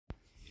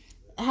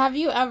Have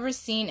you ever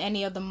seen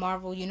any of the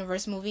Marvel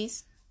Universe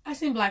movies? I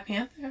seen Black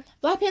Panther.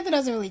 Black Panther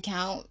doesn't really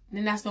count.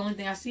 And that's the only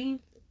thing I seen.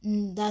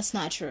 That's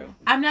not true.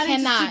 I'm not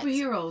into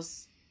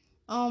superheroes.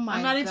 Oh my god.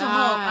 I'm not into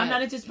Hulk. I'm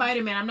not into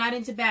Spider-Man. I'm not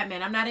into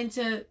Batman. I'm not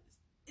into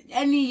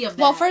any of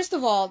that. Well, first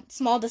of all,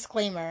 small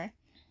disclaimer.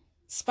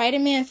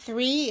 Spider-Man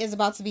 3 is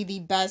about to be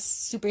the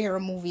best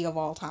superhero movie of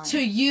all time. To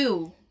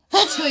you.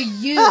 To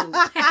you.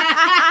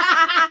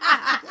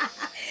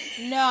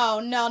 No.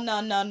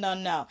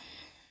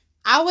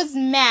 I was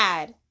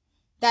mad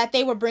that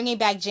they were bringing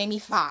back Jamie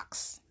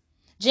Foxx.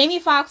 Jamie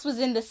Foxx was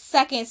in the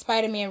second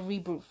Spider-Man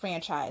reboot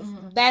franchise.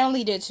 Mm-hmm. That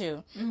only did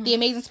two. Mm-hmm. The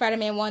Amazing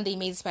Spider-Man 1, The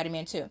Amazing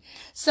Spider-Man 2.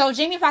 So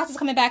Jamie Foxx is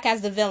coming back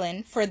as the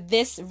villain for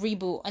this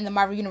reboot in the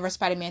Marvel Universe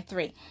Spider-Man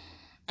 3.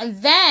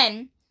 And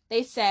then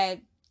they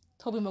said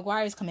Tobey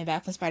Maguire is coming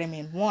back from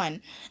Spider-Man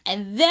 1.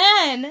 And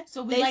then...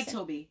 So we like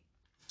Tobey.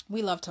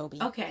 We love Tobey.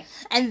 Okay.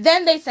 And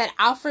then they said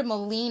Alfred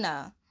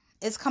Molina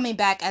is coming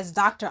back as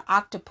Dr.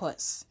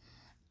 Octopus.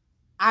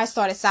 I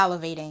started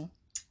salivating.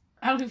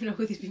 I don't even know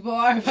who these people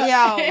are.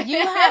 Yo,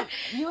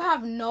 you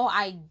have no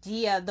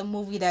idea the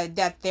movie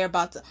that they're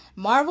about to...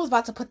 Marvel's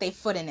about to put their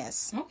foot in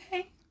this.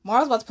 Okay.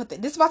 Marvel's about to put...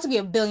 This is about to be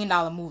 $1 billion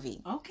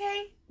movie.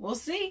 Okay. We'll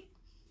see.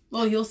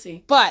 Well, you'll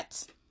see.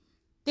 But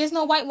there's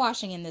no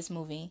whitewashing in this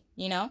movie,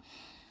 you know?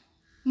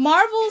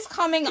 Marvel's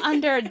coming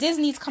under...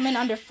 Disney's coming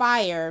under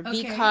fire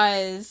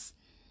because...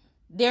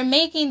 They're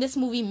making this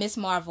movie Miss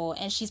Marvel,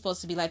 and she's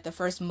supposed to be like the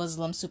first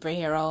Muslim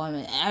superhero,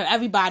 and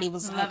everybody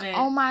was like,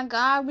 "Oh my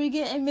God, we're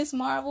getting Miss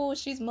Marvel.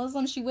 She's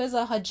Muslim. She wears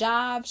a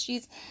hijab.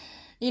 She's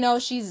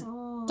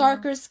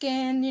darker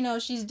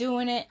skinned. She's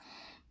doing it."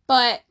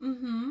 But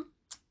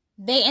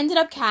they ended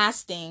up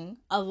casting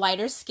a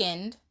lighter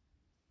skinned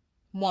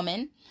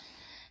woman,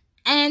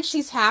 and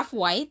she's half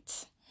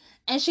white,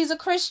 and she's a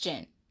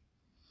Christian.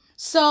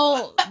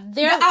 So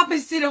they're the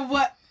opposite of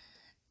what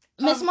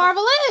Miss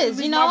Marvel is,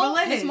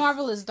 Miss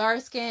Marvel is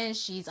dark-skinned,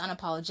 she's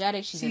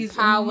unapologetic, she's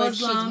empowered,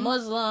 she's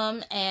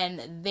Muslim,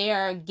 and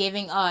they're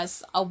giving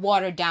us a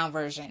watered-down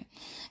version.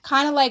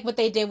 Kind of like what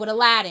they did with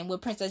Aladdin,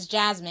 with Princess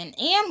Jasmine,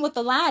 and with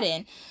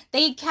Aladdin,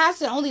 they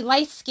casted only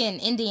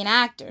light-skinned Indian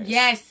actors.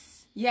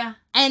 Yes. Yeah.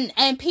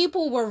 And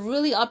people were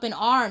really up in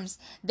arms.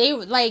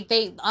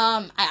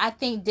 I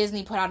think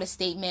Disney put out a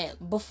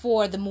statement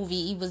before the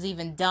movie was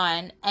even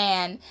done,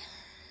 and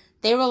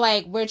they were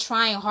like, we're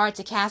trying hard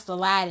to cast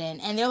Aladdin.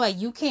 And they're like,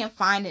 you can't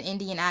find an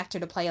Indian actor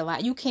to play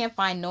Aladdin. You can't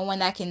find no one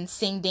that can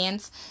sing,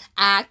 dance,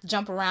 act,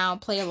 jump around,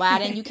 play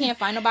Aladdin. You can't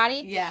find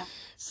nobody. Yeah.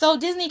 So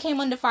Disney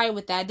came under fire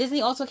with that. Disney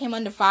also came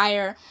under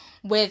fire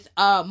with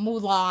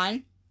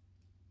Mulan.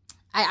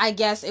 I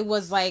guess it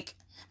was like...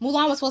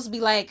 Mulan was supposed to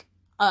be like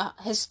a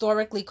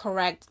historically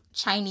correct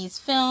Chinese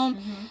film.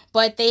 Mm-hmm.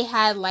 But they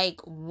had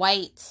like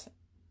white...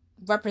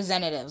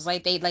 representatives,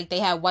 like they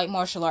had white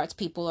martial arts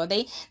people, or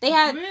they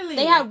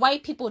had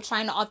white people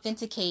trying to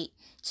authenticate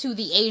to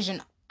the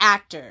Asian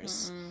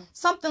actors. Mm-mm.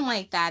 Something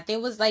like that.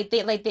 There was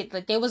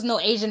there was no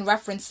Asian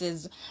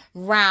references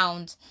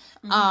round.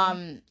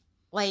 Mm-hmm.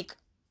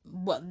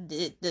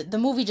 The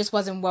movie just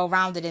wasn't well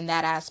rounded in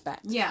that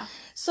aspect. Yeah.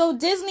 So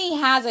Disney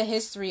has a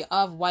history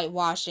of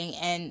whitewashing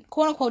and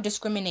quote unquote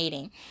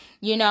discriminating.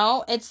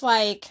 It's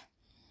like,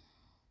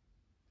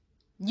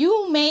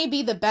 you may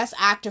be the best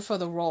actor for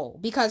the role,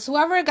 because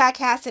whoever got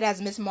casted as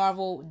Miss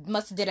Marvel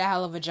must have did a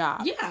hell of a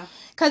job. Yeah.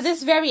 Because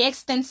it's very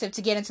extensive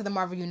to get into the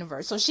Marvel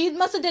Universe. So she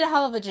must have did a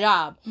hell of a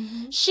job.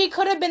 Mm-hmm. She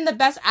could have been the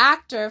best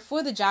actor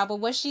for the job, but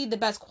was she the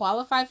best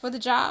qualified for the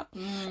job?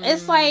 Mm.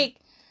 It's like,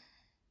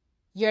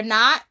 you're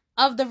not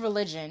of the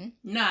religion.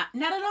 Not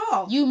at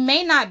all. You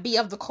may not be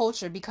of the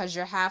culture because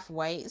you're half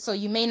white, so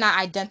you may not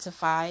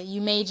identify.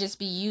 You may just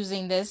be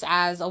using this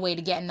as a way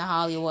to get into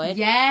Hollywood.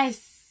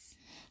 Yes.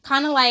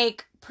 Kind of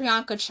like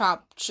Priyanka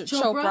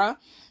Chopra,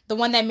 the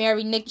one that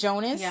married Nick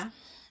Jonas. Yeah.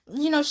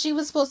 She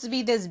was supposed to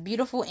be this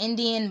beautiful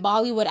Indian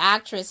Bollywood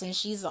actress, and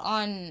she's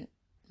on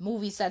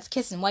movie sets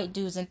kissing white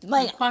dudes and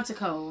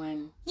Quantico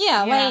and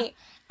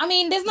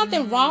there's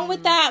nothing wrong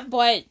with that,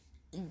 but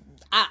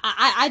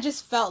I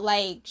just felt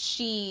like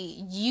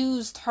she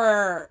used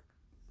her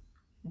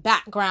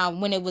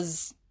background when it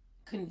was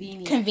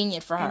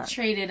convenient for her, and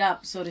traded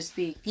up, so to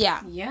speak.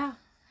 Yeah.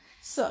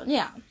 So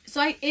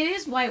it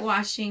is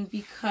whitewashing,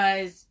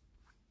 because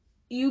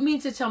you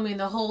mean to tell me in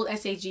the whole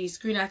SAG,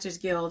 Screen Actors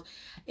Guild,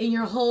 in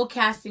your whole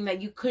casting,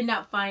 that you could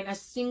not find a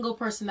single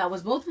person that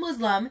was both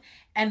Muslim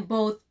and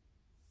both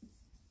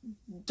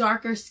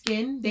darker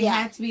skin? They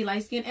had to be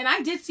light skin. And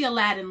I did see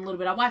Aladdin a little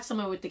bit. I watched some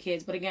of it with the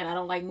kids, but again, I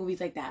don't like movies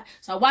like that.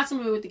 So I watched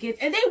some of it with the kids,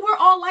 and they were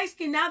all light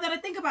skinned, now that I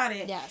think about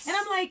it. Yes. And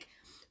I'm like,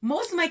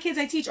 most of my kids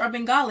I teach are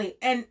Bengali,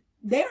 and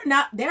they're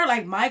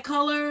like my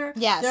color.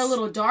 Yes. They're a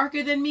little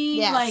darker than me.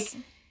 Yes. Like,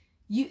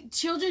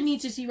 children need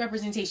to see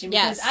representation,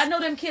 because I know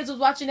them kids was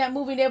watching that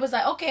movie and they was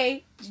like,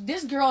 okay,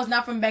 this girl is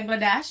not from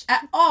Bangladesh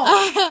at all.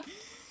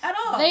 At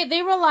all.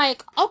 They were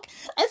like, okay,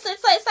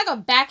 it's like a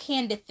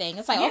backhanded thing.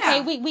 It's like,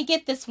 okay, we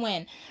get this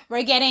win.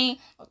 We're getting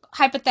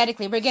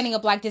a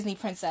Black Disney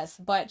princess,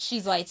 but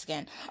she's light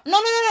skinned.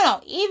 No.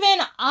 Even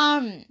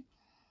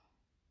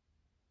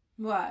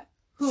what?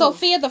 Who?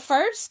 Sophia the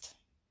First.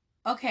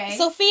 Okay.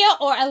 Sophia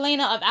or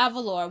Elena of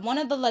Avalor, one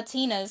of the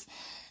Latinas,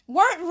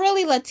 weren't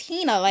really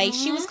Latina. Like,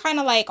 she was kind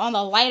of like on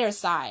the lighter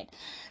side.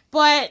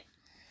 But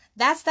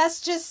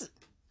that's just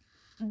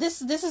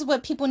this is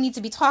what people need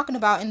to be talking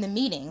about in the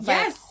meetings.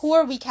 Yes. Like, who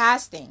are we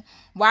casting?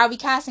 Why are we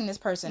casting this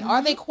person?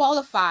 Are they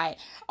qualified?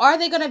 Are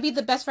they going to be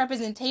the best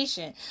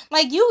representation?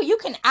 Like, you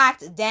can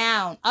act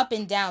down, up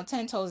and down,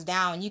 10 toes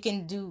down. You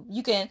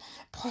can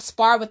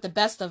spar with the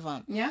best of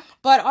them. Yeah.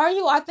 But are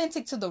you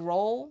authentic to the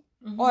role?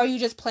 Or are you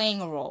just playing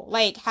a role?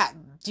 Like,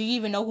 do you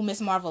even know who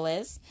Miss Marvel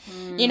is?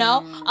 You know?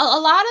 A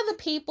lot of the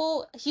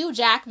people, Hugh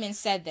Jackman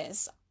said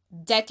this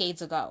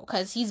decades ago,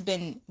 because he's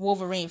been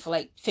Wolverine for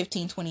like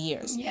 15, 20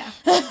 years. Yeah.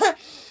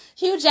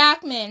 Hugh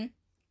Jackman,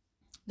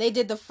 they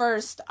did the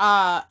first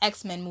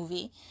X-Men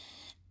movie,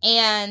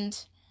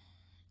 and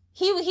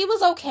he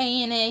was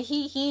okay in it.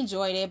 He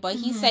enjoyed it, but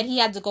he said he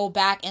had to go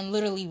back and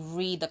literally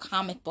read the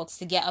comic books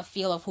to get a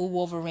feel of who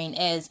Wolverine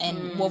is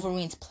and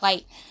Wolverine's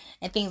plight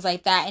and things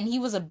like that. And he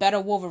was a better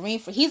Wolverine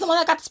he's the one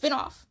that got the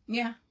spinoff.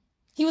 Yeah.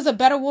 He was a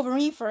better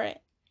Wolverine for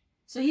it.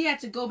 So he had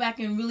to go back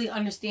and really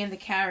understand the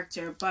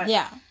character, but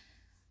yeah,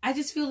 I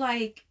just feel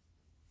like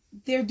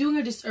they're doing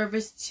a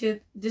disservice to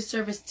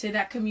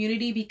that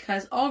community,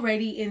 because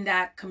already in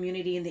that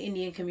community, in the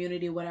Indian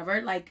community, whatever,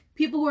 like,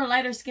 people who are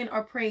lighter skinned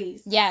are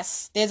praised.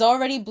 Yes, there's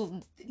already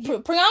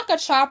Priyanka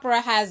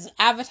Chopra has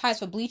advertised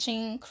for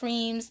bleaching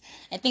creams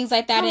and things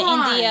like that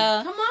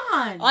India. Come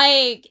on,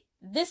 like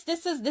this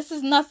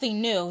is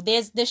nothing new.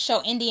 There's this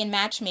show Indian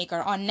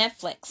Matchmaker on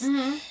Netflix,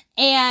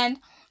 and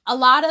a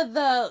lot of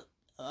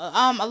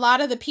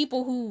the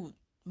people who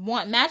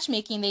want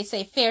matchmaking, they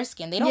say fair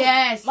skin. They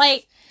don't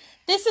like.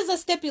 This is a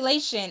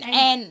stipulation,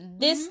 and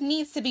this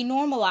needs to be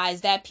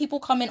normalized, that people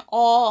come in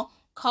all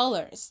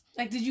colors.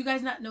 Like, did you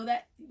guys not know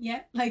that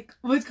yet? Like,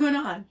 what's going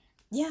on?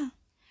 Yeah.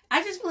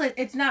 I just feel like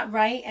it's not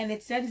right, and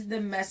it sends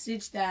the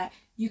message that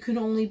you can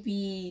only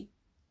be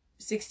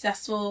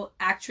successful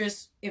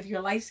actress if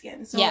you're light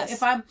skinned. So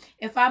if I'm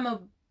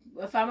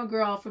a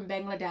girl from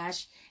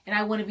Bangladesh and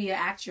I want to be an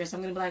actress,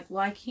 I'm gonna be like,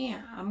 well, I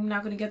can't. I'm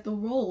not gonna get the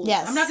role.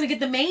 Yes. I'm not gonna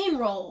get the main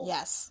role.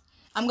 Yes.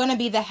 I'm gonna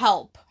be the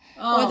help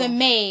or the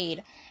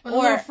maid or the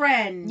little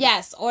friend.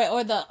 Yes,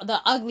 or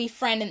the ugly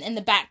friend in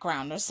the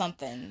background or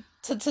something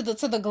to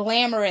the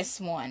glamorous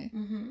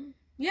one.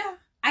 Yeah.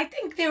 I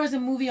think there was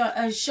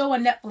a show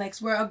on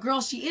Netflix where a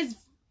girl, she is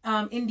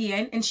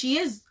Indian, and she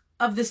is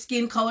of the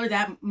skin color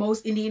that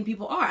most Indian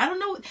people are. I don't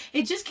know.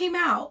 It just came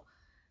out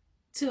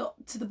to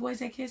the Boys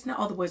That Kiss. Not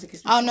all the Boys That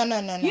Kiss. Oh, no.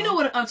 You know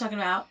what I'm talking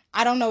about.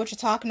 I don't know what you're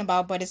talking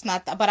about, but it's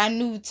not that. But I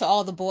knew To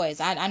All the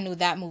Boys. I knew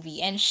that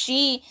movie. And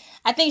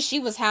I think she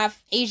was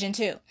half Asian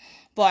too.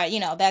 But,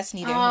 that's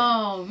neither.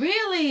 Oh,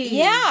 really?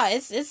 Yeah,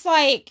 it's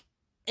like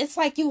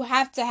you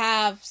have to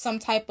have some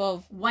type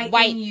of white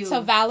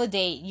to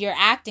validate your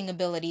acting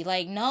ability.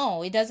 Like,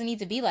 no, it doesn't need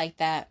to be like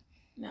that.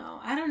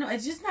 No, I don't know.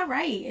 It's just not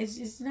right. It's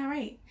just not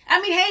right.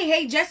 I mean,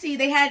 hey, Jesse,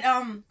 they had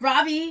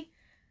Robbie.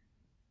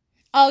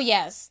 Oh,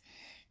 yes.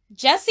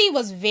 Jesse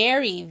was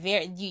very,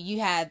 very... You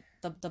had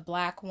the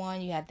black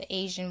one, you had the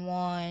Asian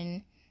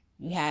one,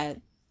 you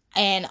had...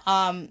 And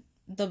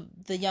the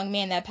young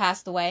man that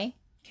passed away.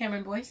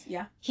 Cameron Boyce,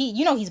 yeah.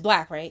 He's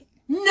black, right?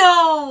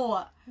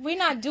 No! We're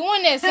not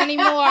doing this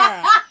anymore.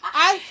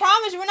 I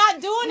promise we're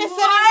not doing this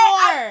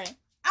anymore.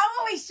 I'm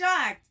always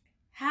shocked.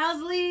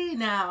 Housley?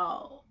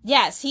 No.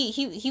 Yes,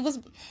 he was...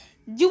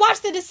 You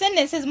watched The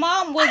Descendants. His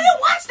mom was... I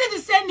didn't watch The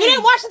Descendants. You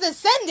didn't watch The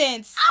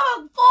Descendants?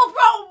 I'm a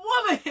full-grown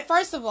woman.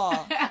 First of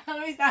all, let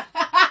me stop.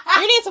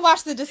 You need to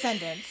watch The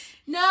Descendants.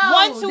 No.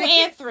 1, 2,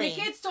 and 3. The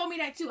kids told me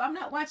that too. I'm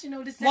not watching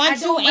no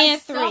Descendants. 1, 2,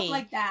 and 3. Stuff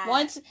like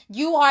that.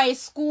 You are a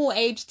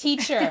school-age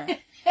teacher.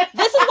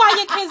 This is why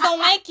your kids don't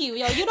like you.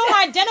 Yo, you don't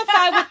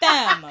identify with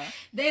them.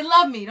 They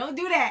love me. Don't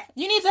do that.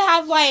 You need to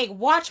have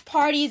watch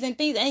parties and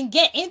things and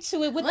get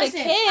into it with the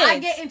kids. I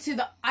get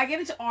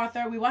into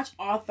Arthur. We watch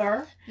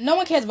Arthur. No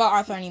one cares about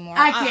Arthur anymore.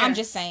 I'm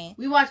just saying.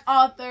 We watch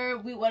Arthur.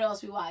 What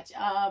else we watch?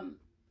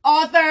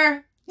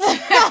 Arthur.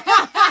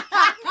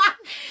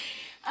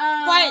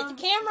 But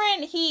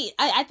Cameron,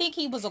 I think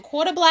he was a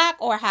quarter black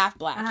or half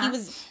black.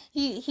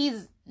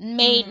 He's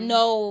made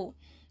no.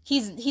 He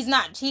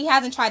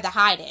hasn't tried to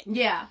hide it.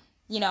 Yeah.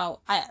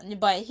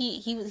 But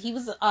he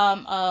was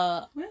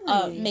a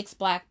mixed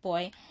black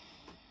boy.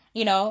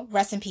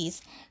 Rest in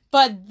peace.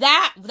 But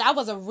that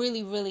was a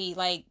really,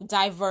 really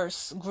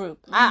diverse group.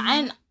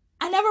 I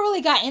never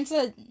really got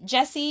into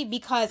Jesse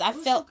because I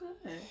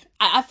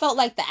felt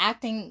like the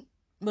acting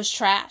was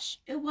trash.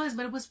 It was,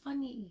 but it was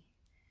funny.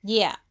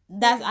 Yeah.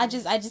 I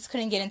just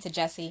couldn't get into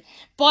Jesse.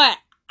 But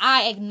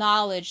I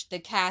acknowledge the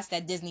cast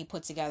that Disney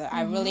put together.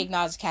 I really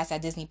acknowledge the cast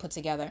that Disney put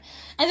together.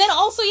 And then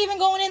also even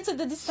going into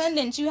The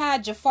Descendants, you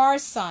had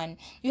Jafar's son.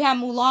 You had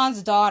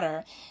Mulan's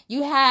daughter.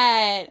 You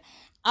had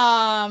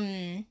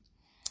Cruella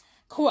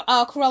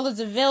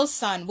de Vil's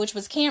son, which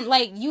was Cam.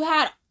 You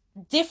had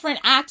different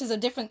actors of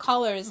different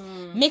colors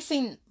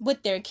mixing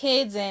with their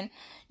kids. And,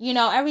 You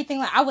know, everything.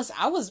 Like I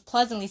was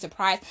pleasantly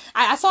surprised.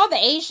 I saw the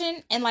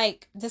Asian and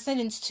like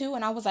Descendants 2,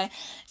 and I was like,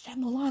 is that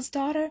Mulan's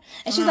daughter?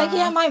 And she's like,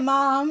 yeah, my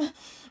mom,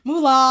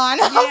 Mulan.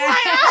 Yeah.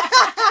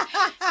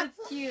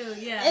 It's cute.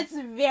 Yeah. It's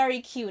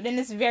very cute and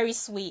it's very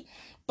sweet.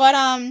 But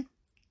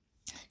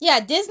yeah,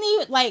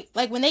 Disney, like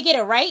when they get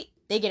it right,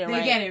 they get it right.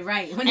 They get it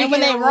right. When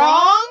they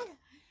wrong,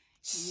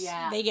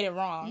 yeah, they get it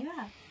wrong.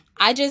 Yeah.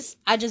 I just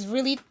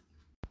really,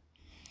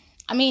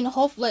 I mean,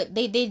 hopefully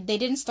they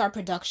didn't start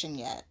production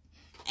yet,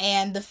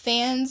 and the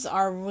fans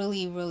are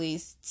really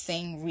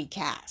saying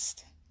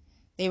recast.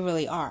 They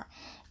really are.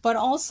 But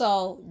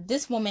also,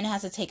 this woman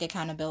has to take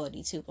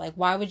accountability too. Like,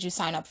 why would you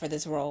sign up for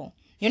this role?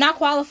 You're not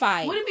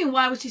qualified. What do you mean?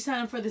 Why would she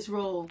sign up for this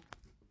role?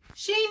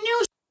 She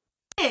knew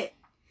it.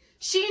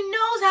 She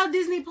knows how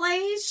Disney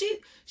plays.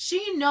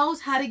 She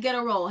knows how to get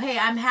a role. Hey,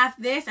 I'm half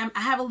this. I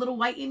have a little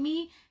white in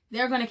me.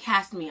 They're gonna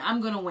cast me.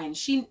 I'm gonna win.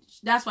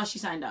 That's why she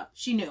signed up.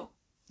 She knew.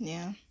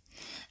 Yeah.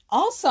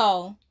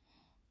 Also,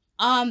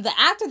 the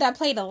actor that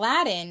played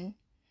Aladdin,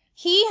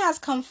 he has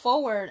come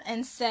forward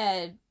and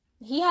said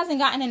he hasn't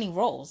gotten any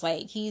roles.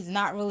 Like, he's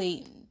not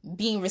really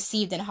being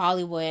received in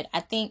Hollywood. I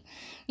think,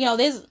 you know,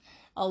 there's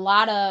a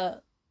lot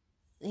of,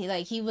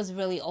 he was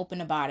really open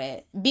about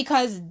it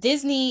because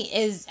Disney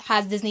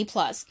has Disney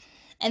Plus,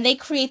 and they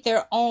create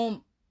their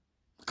own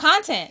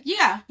content.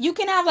 Yeah. You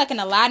can have like an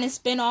Aladdin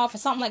spinoff or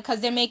something, like,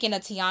 because they're making a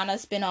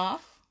Tiana spinoff.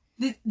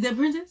 The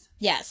princess?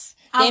 Yes.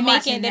 They're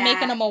making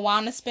a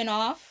Moana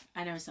spinoff.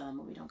 I never saw that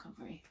movie. Don't come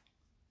for me.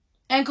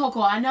 And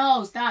Coco. I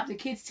know. Stop. The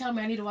kids tell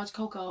me I need to watch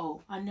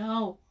Coco. I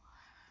know.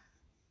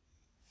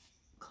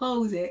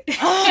 Close it.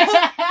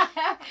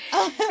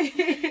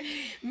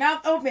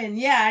 Mouth open.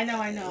 Yeah,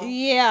 I know.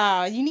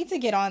 Yeah, you need to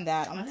get on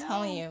that. I'm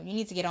telling you. You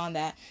need to get on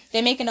that.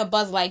 They're making a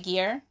Buzz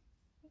Lightyear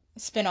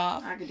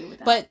spinoff. I could do with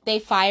that. But they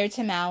fired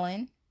Tim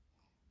Allen.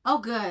 Oh,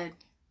 good.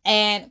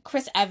 And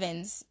Chris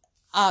Evans.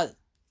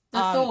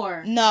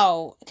 Thor.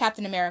 No,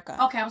 Captain America.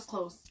 Okay, I was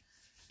close.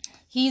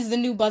 He's the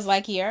new Buzz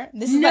Lightyear.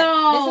 This is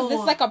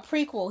like a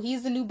prequel.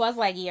 He's the new Buzz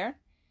Lightyear.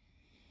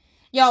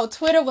 Yo,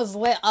 Twitter was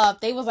lit up.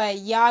 They was like,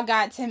 y'all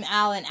got Tim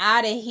Allen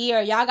out of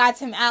here. Y'all got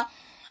Tim Allen.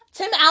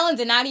 Tim Allen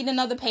did not need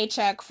another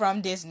paycheck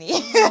from Disney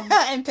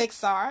and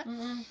Pixar.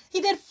 Mm-hmm.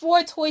 He did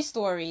 4 Toy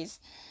Stories.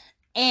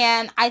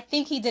 And I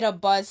think he did a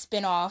Buzz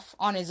spinoff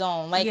on his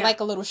own. Like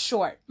a little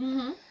short.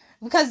 Mm-hmm.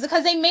 Because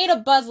they made a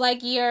Buzz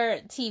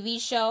Lightyear TV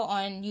show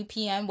on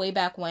UPN way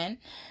back when.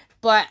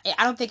 But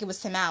I don't think it was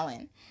Tim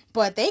Allen.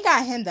 But they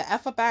got him the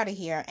F up out of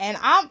here. And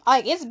I'm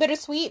like, it's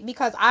bittersweet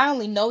because I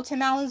only know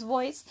Tim Allen's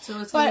voice.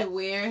 So it's going to be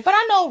weird. But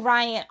I know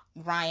Ryan,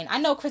 I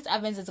know Chris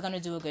Evans is going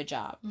to do a good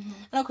job. Mm-hmm.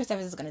 I know Chris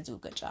Evans is going to do a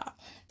good job.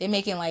 They're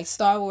making like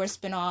Star Wars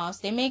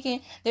spinoffs.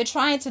 They're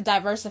trying to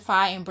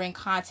diversify and bring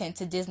content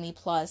to Disney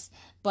Plus.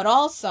 But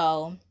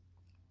also.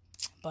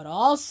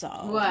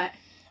 What?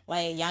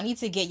 Like, y'all need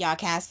to get y'all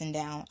casting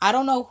down. I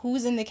don't know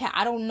who's in the cast.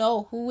 I don't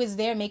know who is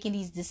there making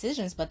these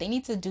decisions, but they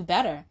need to do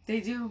better. They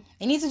do.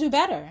 They need to do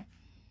better.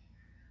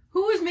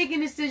 Who is making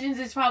decisions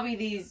is probably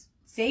these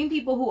same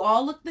people who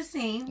all look the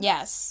same.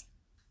 Yes.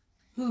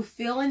 Who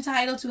feel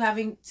entitled to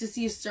having to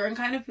see a certain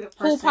kind of person.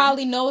 Who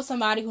probably knows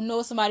somebody who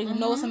knows somebody who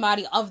knows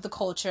somebody of the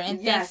culture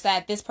and thinks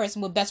that this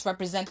person would best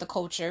represent the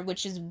culture,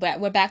 which is,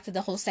 we're back to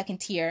the whole second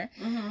tier,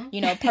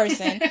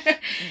 person.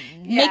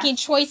 Making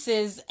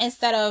choices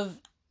instead of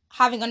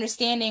having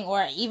understanding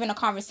or even a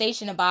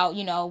conversation about,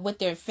 what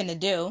they're finna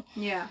do.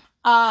 Yeah.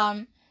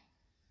 I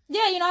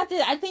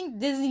think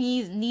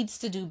Disney needs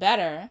to do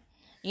better.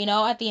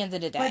 At the end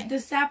of the day. But the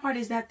sad part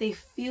is that they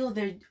feel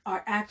they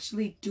are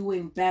actually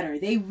doing better.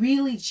 They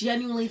really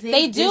genuinely think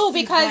they do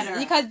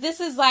because this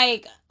is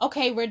like,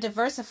 okay, we're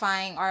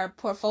diversifying our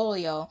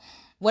portfolio.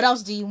 What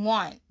else do you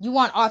want? You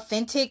want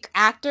authentic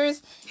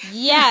actors?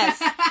 Yes.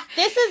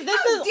 This is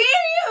How dare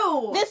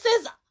you? This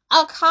is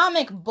a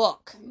comic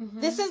book.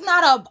 Mm-hmm. This is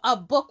not a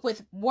book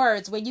with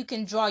words where you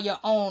can draw your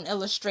own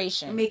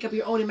illustration. Make up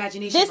your own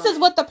imagination. This is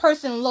what the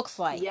person looks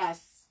like.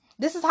 Yes.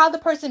 This is how the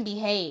person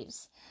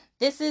behaves.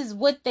 This is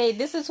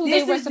who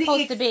they were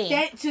supposed to be.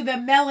 This is to the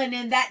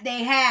melanin that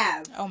they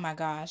have. Oh my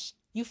gosh.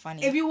 You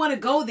funny. If you want to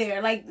go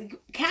there, like,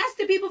 cast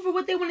the people for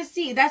what they want to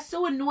see. That's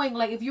so annoying.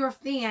 Like, if you're a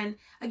fan,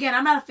 again,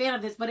 I'm not a fan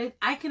of this, but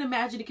I can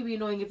imagine it can be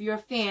annoying if you're a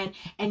fan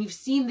and you've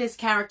seen this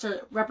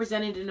character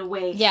represented in a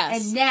way.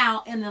 Yes. And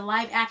now, in the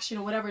live action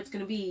or whatever it's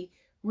going to be,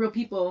 real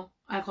people,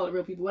 I call it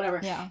real people, whatever.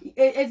 Yeah.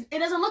 It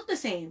doesn't look the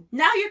same.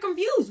 Now you're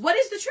confused. What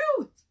is the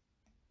truth?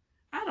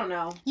 I don't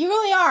know. You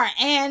really are.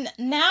 And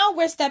now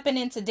we're stepping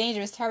into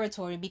dangerous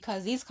territory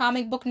because these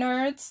comic book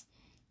nerds,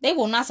 they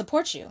will not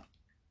support you.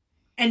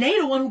 And they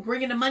the one who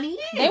bringing the money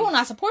in. They will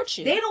not support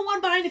you. They don't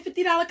want buying the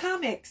 $50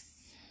 comics.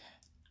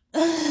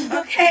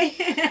 Okay.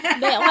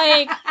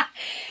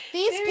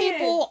 These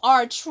people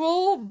are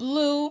true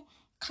blue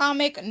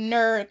Comic-Con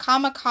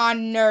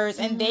nerds,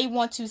 and they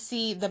want to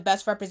see the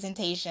best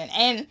representation.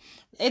 And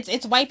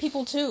it's white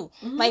people too.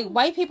 Mm-hmm. Like,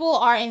 white people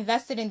are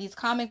invested in these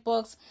comic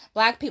books.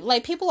 Black people,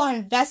 people are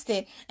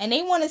invested, and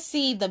they want to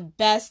see the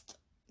best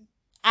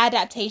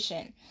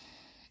adaptation.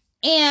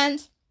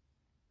 And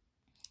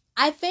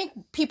I think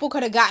people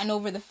could have gotten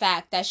over the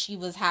fact that she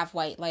was half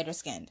white, lighter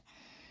skinned.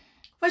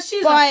 But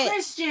she's a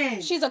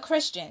Christian. She's a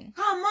Christian.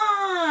 Come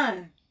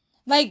on.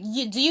 Like,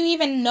 do you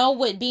even know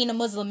what being a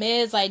Muslim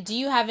is? Like, do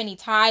you have any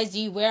ties? Do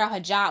you wear a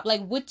hijab?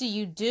 Like, what do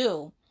you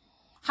do?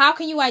 How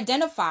can you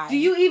identify? Do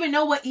you even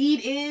know what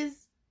Eid is?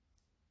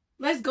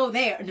 Let's go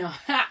there. No,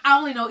 I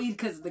only know Eid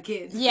because of the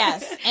kids.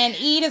 Yes, and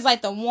Eid is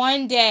like the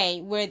one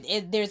day where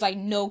there's like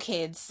no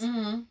kids.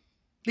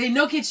 Mm-hmm.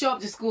 No kids show up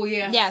to school,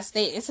 yeah. Yes,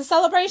 it's a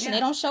celebration. Yeah. They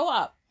don't show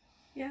up.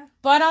 Yeah.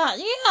 But,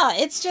 yeah,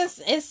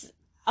 it's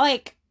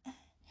like,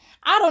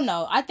 I don't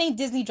know. I think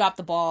Disney dropped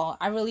the ball.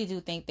 I really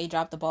do think they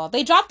dropped the ball.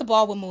 They dropped the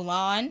ball with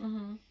Mulan.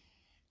 Mm-hmm.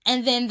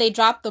 And then they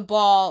dropped the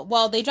ball.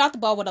 Well, they dropped the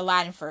ball with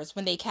Aladdin first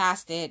when they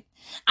casted.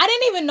 I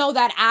didn't even know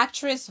that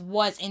actress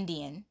was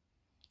Indian.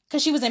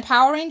 Because she was in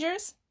Power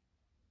Rangers.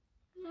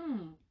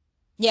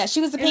 Yeah,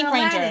 she was the Pink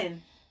Ranger.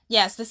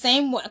 Yes, the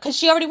same. Because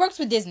she already works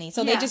with Disney.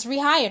 So they just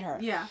rehired her.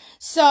 Yeah.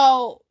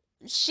 So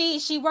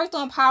she worked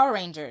on Power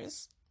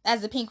Rangers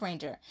as the Pink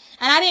Ranger.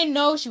 And I didn't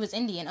know she was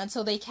Indian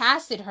until they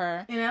casted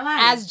her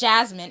as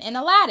Jasmine in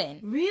Aladdin.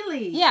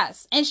 Really?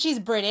 Yes. And she's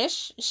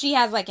British. She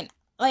has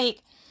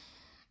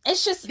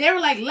it's just... They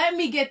were like, let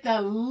me get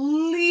the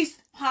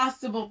least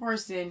possible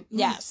person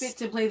who's fit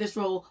to play this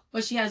role,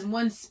 but she has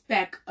one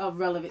speck of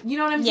relevance. You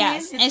know what I'm saying?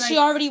 Yes. And she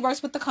already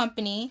works with the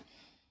company,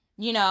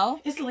 you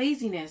know? It's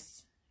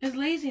laziness. It's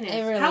laziness.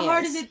 It really How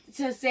hard is it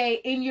to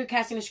say in your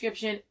casting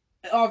description,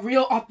 a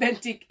real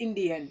authentic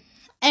Indian?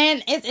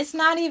 And it's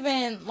not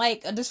even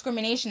like a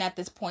discrimination at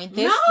this point.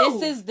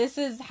 This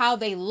is how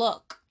they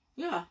look.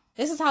 Yeah.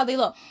 This is how they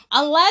look.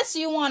 Unless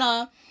you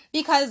wanna,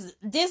 because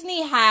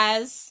Disney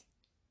has,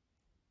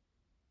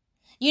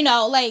 you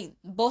know, like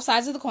both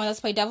sides of the coin. Let's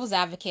play devil's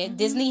advocate. Mm-hmm.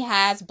 Disney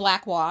has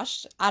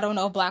blackwashed. I don't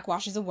know if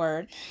blackwash is a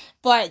word,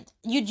 but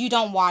you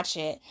don't watch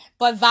it.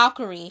 But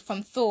Valkyrie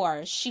from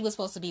Thor, she was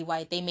supposed to be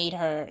white. They made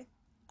her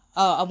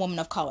a woman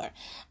of color.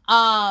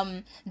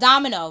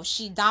 Domino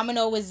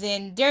was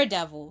in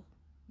Daredevil.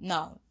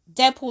 No,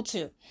 Deadpool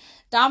 2.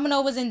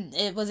 Domino was in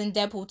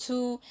Deadpool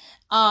 2.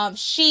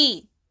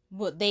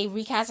 They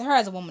recasted her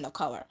as a woman of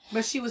color.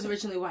 But she was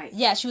originally white.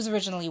 Yeah, she was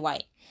originally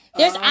white.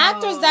 There's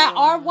actors that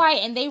are white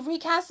and they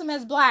recast them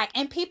as black,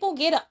 and people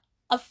get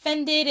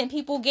offended and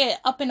people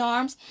get up in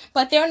arms,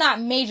 but they're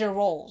not major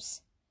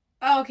roles.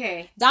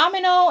 Okay.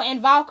 Domino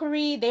and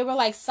Valkyrie, they were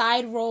like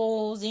side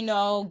roles, you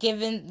know,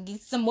 giving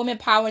some women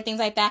power and things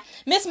like that.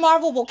 Miss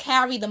Marvel will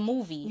carry the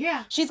movie.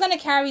 Yeah. She's going to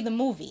carry the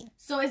movie.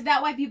 So is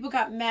that why people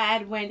got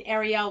mad when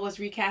Ariel was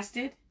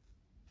recasted?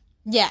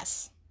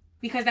 Yes.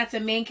 Because that's a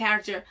main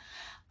character.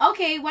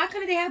 Okay, why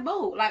couldn't they have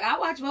both? Like, I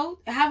watch both.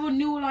 Have a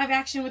new live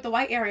action with the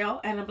white Ariel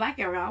and a black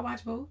Ariel. I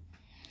watch both.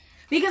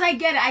 Because I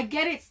get it. I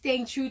get it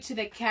staying true to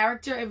the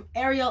character. If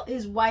Ariel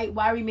is white,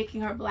 why are we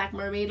making her Black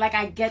Mermaid? Like,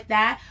 I get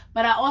that.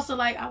 But I also,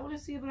 I want to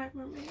see a Black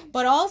Mermaid.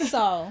 But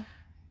also,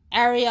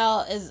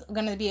 Ariel is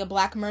going to be a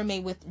Black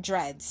Mermaid with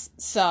dreads.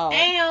 So...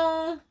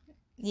 Damn.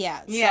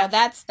 Yeah, so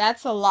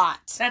that's a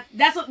lot.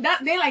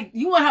 They like,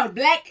 you want her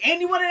black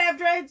and you want her to have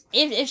dreads?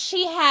 If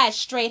she had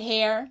straight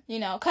hair, you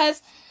know,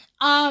 because...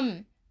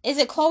 Is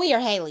it Chloe or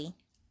Haley?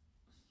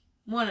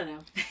 One of them.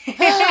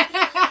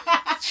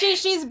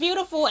 She's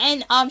beautiful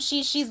and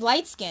she's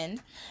light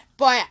skinned,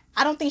 but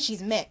I don't think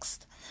she's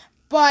mixed.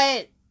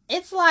 But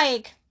it's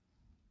like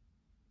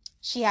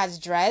she has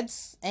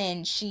dreads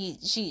and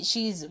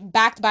she's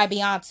backed by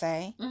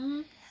Beyonce.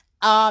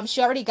 Mm-hmm.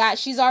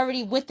 She's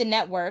already with the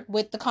network,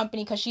 with the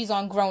company, because she's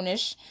on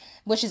Grownish,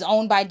 which is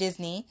owned by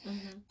Disney.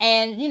 Mm-hmm.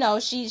 And, you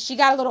know, she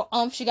got a little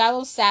she got a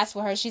little sass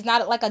with her. She's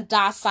not like a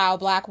docile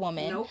black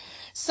woman. Nope.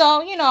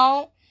 So, you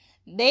know,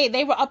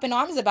 they were up in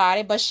arms about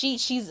it, but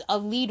she's a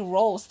lead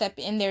role step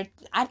in there.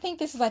 I think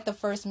this is like the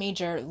first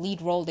major lead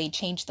role they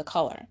changed the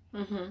color.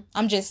 Mm-hmm.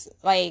 I'm just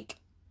like,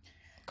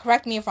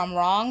 correct me if I'm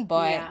wrong,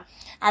 but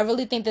I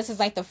really think this is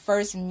like the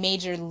first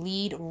major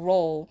lead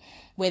role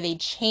where they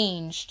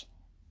changed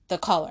the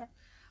color.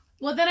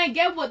 Well, then I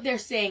get what they're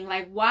saying.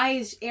 Like, why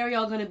is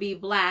Ariel going to be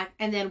black?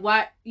 And then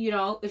why, you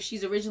know, if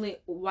she's originally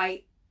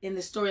white in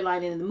the storyline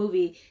and in the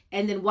movie,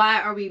 and then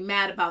why are we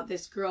mad about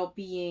this girl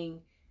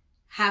being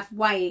half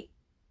white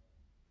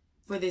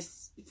for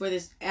this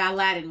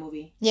Aladdin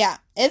movie? Yeah,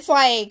 it's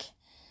like...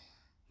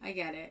 I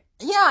get it.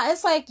 Yeah,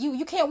 it's like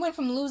you can't win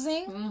from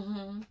losing.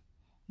 Mm-hmm.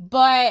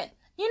 But,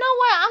 you know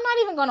what? I'm not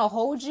even going to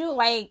hold you.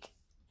 Like,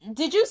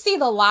 did you see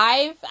the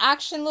live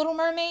action Little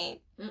Mermaid?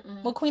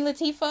 Mm-mm. With Queen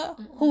Latifah,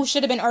 who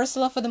should have been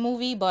Ursula for the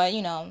movie, but,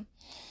 you know,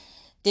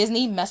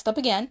 Disney messed up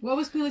again. What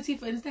was Queen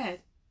Latifah instead?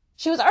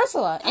 She was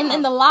Ursula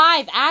in the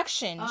live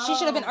action. Oh. She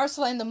should have been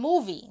Ursula in the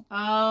movie.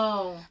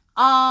 Oh.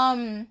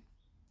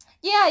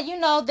 Yeah, you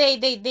know, they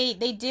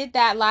did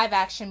that live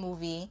action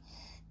movie,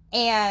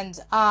 and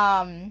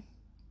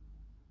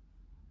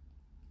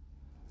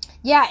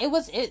yeah, it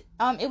was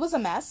a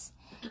mess.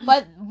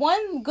 But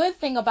one good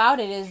thing about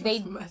it is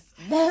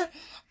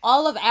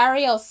all of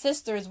Ariel's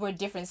sisters were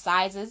different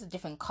sizes,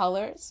 different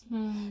colors.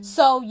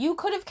 So you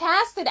could have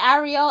casted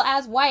Ariel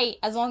as white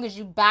as long as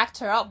you backed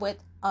her up with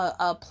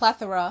a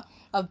plethora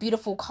of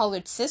beautiful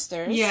colored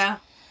sisters. Yeah.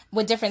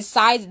 with different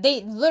sizes.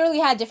 They literally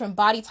had different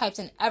body types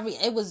and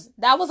that was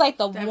like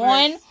the Diverse.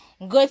 one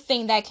good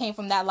thing that came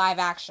from that live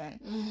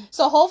action.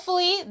 So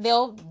hopefully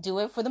they'll do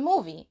it for the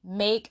movie.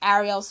 Make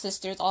Ariel's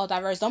sisters all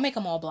diverse. Don't make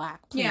them all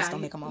black. Please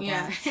don't make them all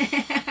black.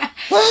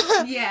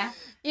 Yeah.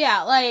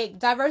 Yeah, like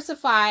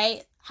diversify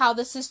how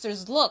the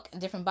sisters look.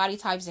 Different body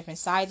types, different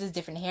sizes,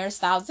 different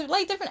hairstyles,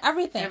 like different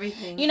everything.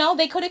 Everything. You know,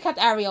 they could have kept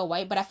Ariel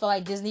white, but I feel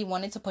like Disney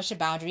wanted to push a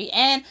boundary.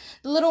 And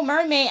The Little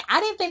Mermaid, I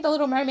didn't think The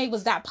Little Mermaid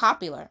was that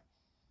popular.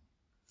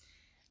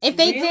 If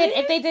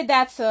they did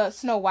that to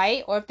Snow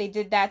White, or if they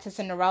did that to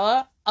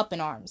Cinderella, up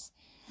in arms.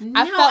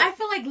 I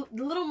feel like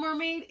The Little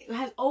Mermaid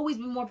has always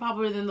been more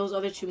popular than those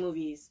other two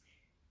movies.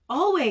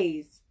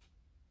 Always.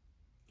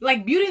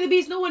 Like Beauty and the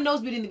Beast, no one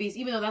knows Beauty and the Beast,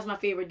 even though that's my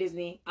favorite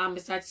Disney,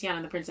 besides Tiana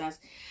and the Princess.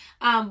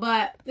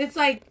 But it's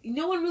like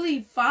no one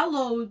really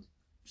followed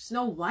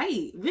Snow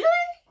White. Really?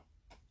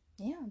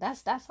 Yeah,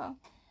 that's all.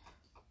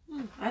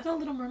 I thought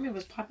Little Mermaid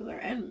was popular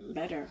and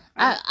better.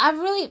 I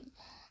really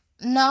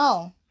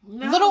no.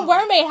 Little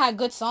Mermaid had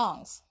good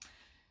songs.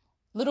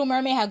 Little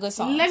Mermaid had good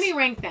songs. Let me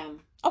rank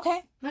them.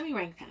 Okay. Let me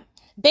rank them.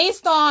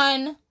 Based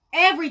on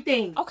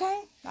everything.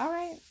 Okay. All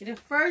right. The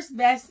first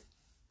best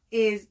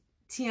is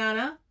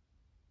Tiana,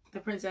 the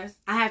princess.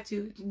 I have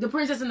to. The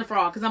Princess and the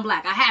Frog, because I'm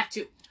black. I have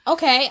to.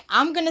 Okay.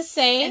 I'm going to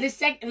say. And the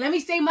second. Let me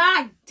say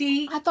mine,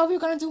 T. I thought we were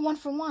going to do one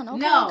for one. Okay.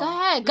 No. Go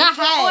ahead. Go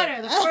ahead.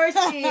 Order. The first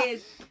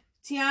is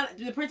Tiana,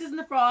 the Princess and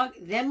the Frog,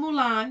 then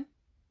Mulan.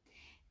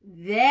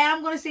 Then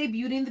I'm going to say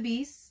Beauty and the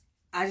Beast.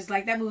 I just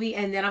like that movie.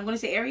 And then I'm going to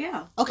say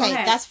Ariel. Okay,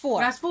 that's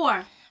 4. That's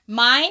 4.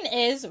 Mine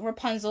is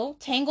Rapunzel.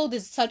 Tangled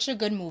is such a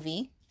good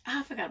movie.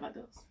 I forgot about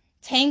those.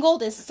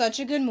 Tangled is such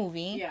a good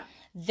movie. Yeah.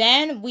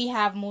 Then we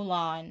have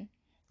Mulan.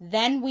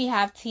 Then we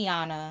have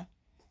Tiana.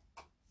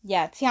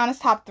 Yeah, Tiana's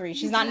top 3.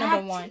 She's not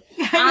number 1.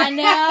 I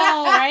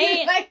know,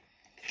 right?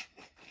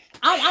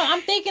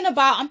 I'm thinking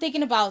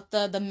about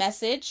the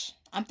message.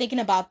 I'm thinking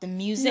about the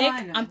music.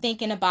 No, I'm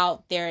thinking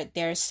about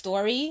their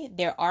story,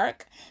 their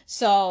arc.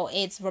 So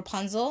it's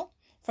Rapunzel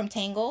from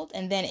Tangled,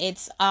 and then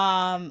it's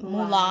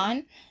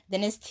Mulan.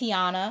 Then it's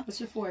Tiana.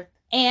 What's your 4th?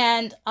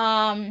 And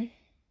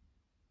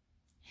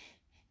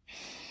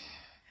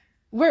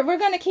we're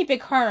gonna keep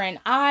it current.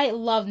 I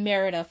love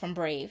Merida from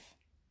Brave.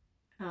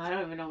 Oh, I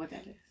don't even know what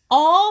that is.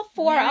 All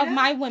 4 of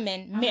my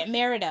women,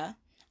 Merida,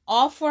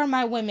 all 4 of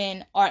my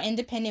women are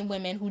independent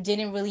women who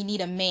didn't really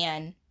need a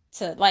man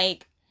to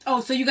like.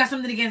 Oh, so you got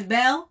something against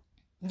Belle?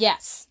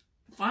 Yes.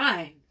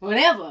 Fine.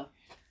 Whatever.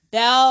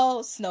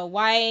 Belle, Snow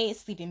White,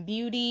 Sleeping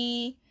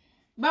Beauty.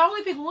 But I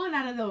only pick one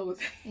out of those.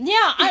 Yeah,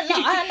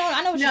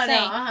 I know what you're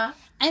saying. Uh-huh.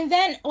 And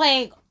then,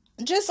 like,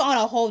 just on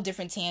a whole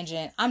different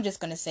tangent, I'm just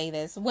gonna say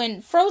this.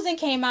 When Frozen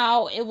came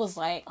out, it was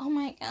like, oh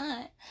my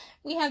god,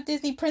 we have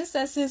Disney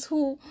princesses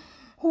who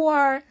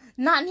are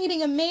not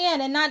needing a man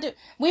and not do.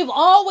 We've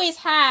always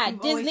had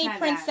Disney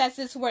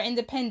princesses who are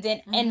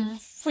independent and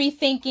free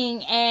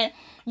thinking and,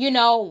 you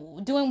know,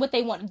 doing what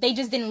they want. They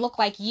just didn't look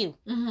like you.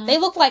 They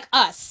looked like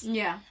us.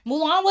 Yeah.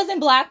 Mulan wasn't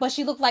black, but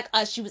she looked like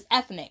us. She was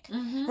ethnic.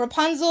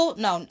 Rapunzel,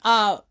 no.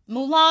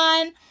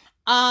 Mulan,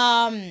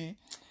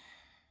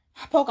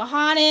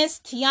 Pocahontas,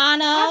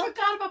 Tiana. I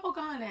forgot about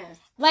Pocahontas.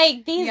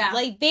 Like these,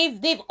 like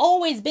they've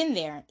always been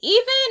there.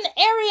 Even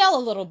Ariel a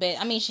little bit.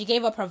 I mean, she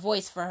gave up her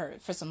voice for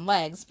some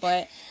legs,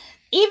 but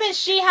even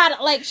she had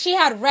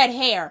red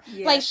hair.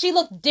 Yeah. Like she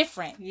looked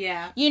different.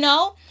 Yeah. You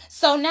know?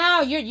 So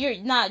now you're here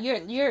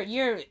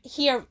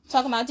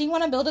talking about, do you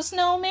want to build a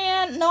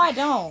snowman? No, I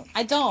don't.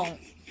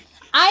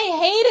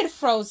 I hated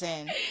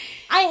Frozen.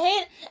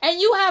 And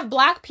you have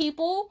black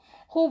people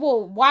who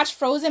will watch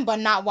Frozen but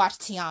not watch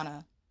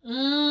Tiana.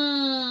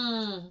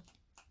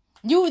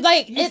 You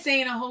like you're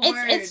saying a whole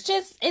word. It's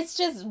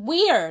just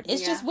weird.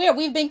 It's just weird.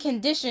 We've been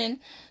conditioned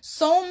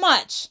so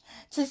much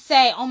to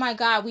say, oh my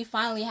god, we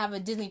finally have a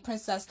Disney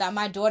princess that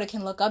my daughter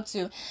can look up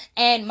to,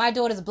 and my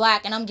daughter's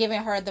black, and I'm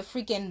giving her the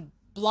freaking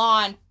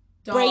blonde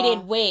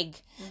braided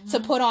wig to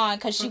put on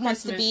because she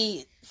wants to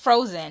be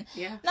Frozen.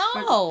 Yeah.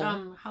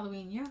 No.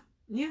 Halloween. Yeah.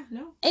 Yeah.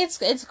 No.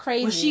 It's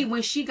crazy.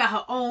 When she got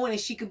her own and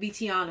she could be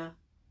Tiana.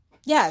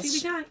 Yes. She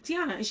be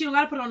Tiana. And she don't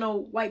got to put on no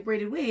white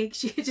braided wig.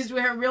 She just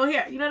wear her real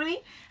hair. You know what I mean?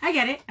 I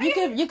get it.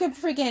 You could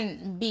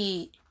freaking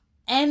be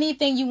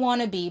anything you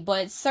want to be,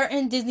 but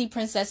certain Disney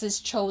princesses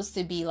chose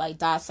to be like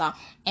docile,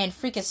 and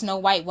freaking Snow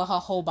White with her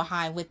whole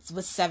behind with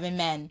 7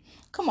 men.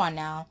 Come on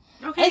now.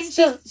 Okay,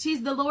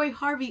 she's the Lori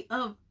Harvey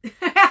of she's the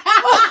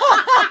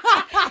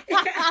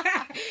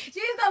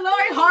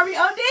Lori Harvey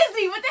of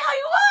Disney. What the hell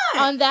you want?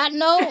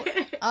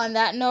 On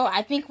that note,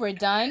 I think we're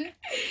done.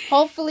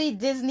 Hopefully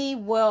Disney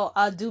will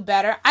do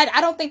better.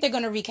 I don't think they're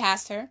going to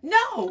recast her.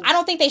 No. I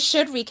don't think they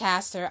should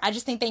recast her. I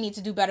just think they need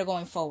to do better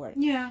going forward.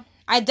 Yeah.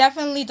 I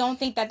definitely don't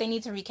think that they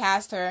need to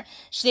recast her.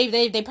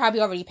 They probably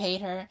already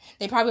paid her.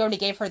 They probably already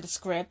gave her the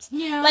script.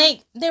 Yeah.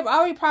 Like, they're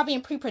already probably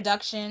in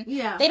pre-production.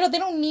 Yeah. They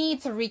don't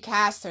need to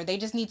recast her. They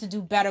just need to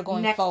do better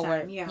going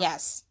forward. Time, yeah.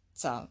 Yes.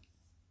 So